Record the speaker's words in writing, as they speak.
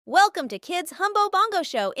Welcome to Kids' Humbo Bongo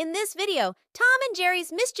Show. In this video, Tom and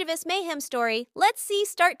Jerry's mischievous mayhem story. Let's see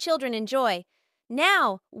start children enjoy.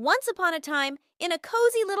 Now, once upon a time, in a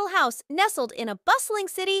cozy little house nestled in a bustling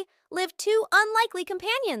city, lived two unlikely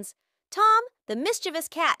companions, Tom, the mischievous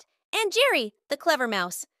cat, and Jerry, the clever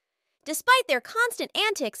mouse. Despite their constant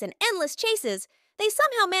antics and endless chases, they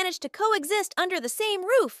somehow managed to coexist under the same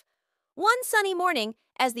roof. One sunny morning,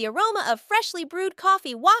 as the aroma of freshly brewed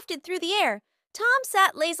coffee wafted through the air, Tom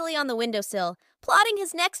sat lazily on the windowsill, plotting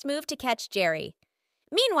his next move to catch Jerry.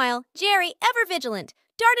 Meanwhile, Jerry, ever vigilant,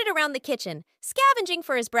 darted around the kitchen, scavenging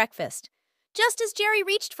for his breakfast. Just as Jerry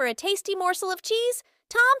reached for a tasty morsel of cheese,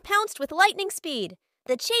 Tom pounced with lightning speed.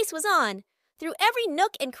 The chase was on. Through every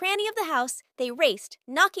nook and cranny of the house, they raced,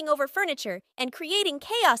 knocking over furniture and creating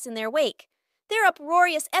chaos in their wake. Their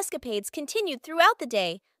uproarious escapades continued throughout the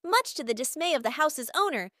day, much to the dismay of the house's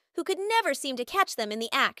owner, who could never seem to catch them in the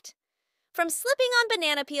act. From slipping on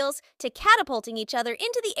banana peels to catapulting each other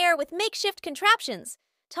into the air with makeshift contraptions,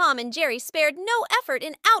 Tom and Jerry spared no effort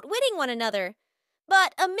in outwitting one another.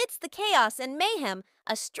 But amidst the chaos and mayhem,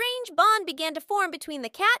 a strange bond began to form between the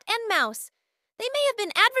cat and mouse. They may have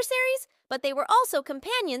been adversaries, but they were also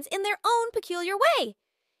companions in their own peculiar way.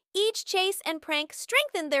 Each chase and prank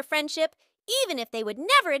strengthened their friendship, even if they would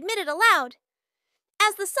never admit it aloud.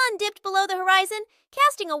 As the sun dipped below the horizon,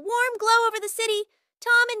 casting a warm glow over the city,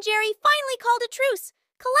 Tom and Jerry finally called a truce,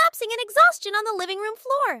 collapsing in exhaustion on the living room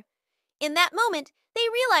floor. In that moment, they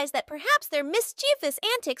realized that perhaps their mischievous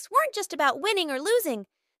antics weren't just about winning or losing.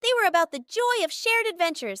 They were about the joy of shared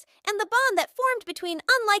adventures and the bond that formed between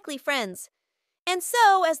unlikely friends. And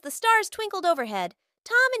so, as the stars twinkled overhead,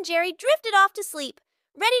 Tom and Jerry drifted off to sleep,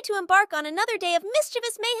 ready to embark on another day of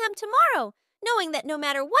mischievous mayhem tomorrow, knowing that no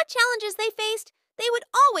matter what challenges they faced, they would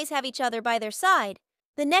always have each other by their side.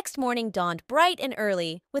 The next morning dawned bright and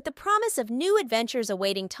early, with the promise of new adventures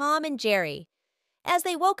awaiting Tom and Jerry. As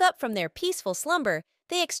they woke up from their peaceful slumber,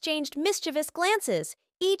 they exchanged mischievous glances,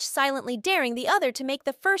 each silently daring the other to make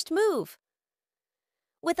the first move.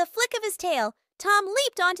 With a flick of his tail, Tom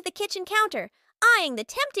leaped onto the kitchen counter, eyeing the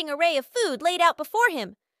tempting array of food laid out before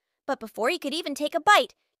him. But before he could even take a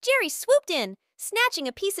bite, Jerry swooped in, snatching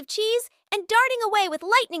a piece of cheese and darting away with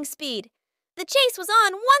lightning speed. The chase was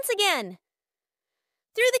on once again.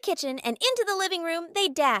 Through the kitchen and into the living room they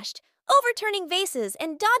dashed, overturning vases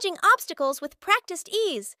and dodging obstacles with practiced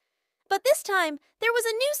ease. But this time, there was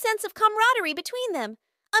a new sense of camaraderie between them,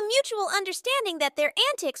 a mutual understanding that their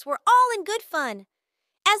antics were all in good fun.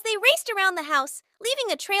 As they raced around the house,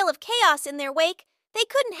 leaving a trail of chaos in their wake, they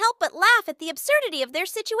couldn't help but laugh at the absurdity of their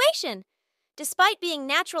situation. Despite being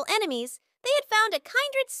natural enemies, they had found a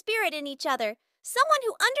kindred spirit in each other, someone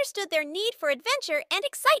who understood their need for adventure and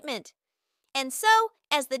excitement. And so,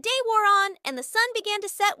 as the day wore on and the sun began to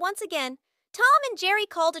set once again, Tom and Jerry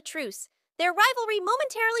called a truce, their rivalry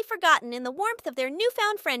momentarily forgotten in the warmth of their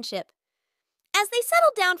newfound friendship. As they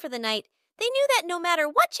settled down for the night, they knew that no matter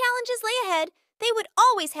what challenges lay ahead, they would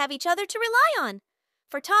always have each other to rely on.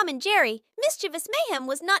 For Tom and Jerry, mischievous mayhem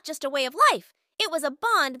was not just a way of life, it was a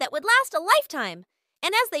bond that would last a lifetime.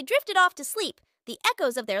 And as they drifted off to sleep, the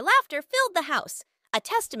echoes of their laughter filled the house, a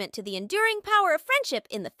testament to the enduring power of friendship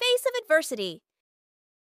in the face of adversity.